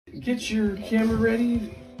get your camera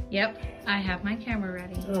ready? Yep, I have my camera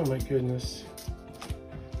ready. Oh my goodness.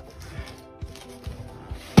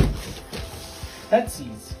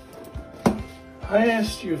 Petsies. I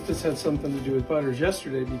asked you if this had something to do with butters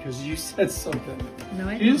yesterday because you said something. No,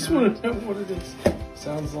 I You did just not. want to know what it is.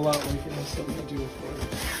 Sounds a lot like it has something to do with butter.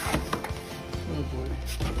 Oh boy.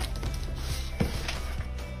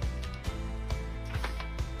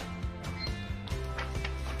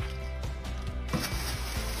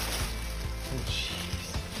 Oh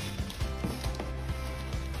jeez.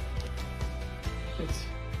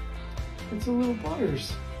 It's a little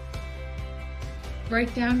butters.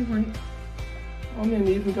 Right down to her. Oh man,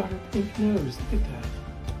 they even got her pink nose. Look at that.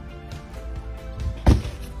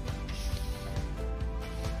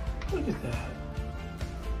 Look at that.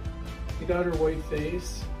 They got her white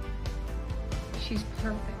face. She's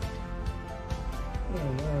perfect. Oh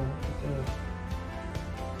no, look at that.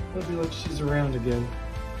 It'll be like she's around again.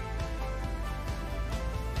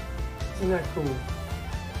 Isn't that cool?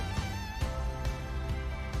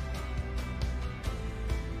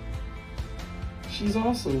 She's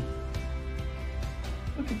awesome.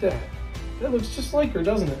 Look at that. That looks just like her,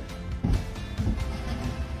 doesn't it?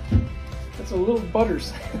 That's a little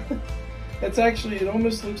butters. That's actually, it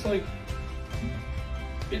almost looks like,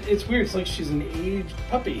 it's weird. It's like she's an aged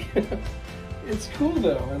puppy. It's cool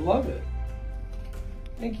though. I love it.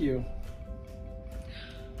 Thank you.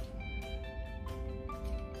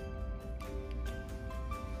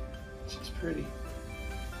 She's pretty.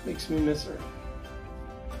 Makes me miss her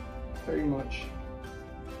very much.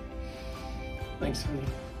 Thanks, honey.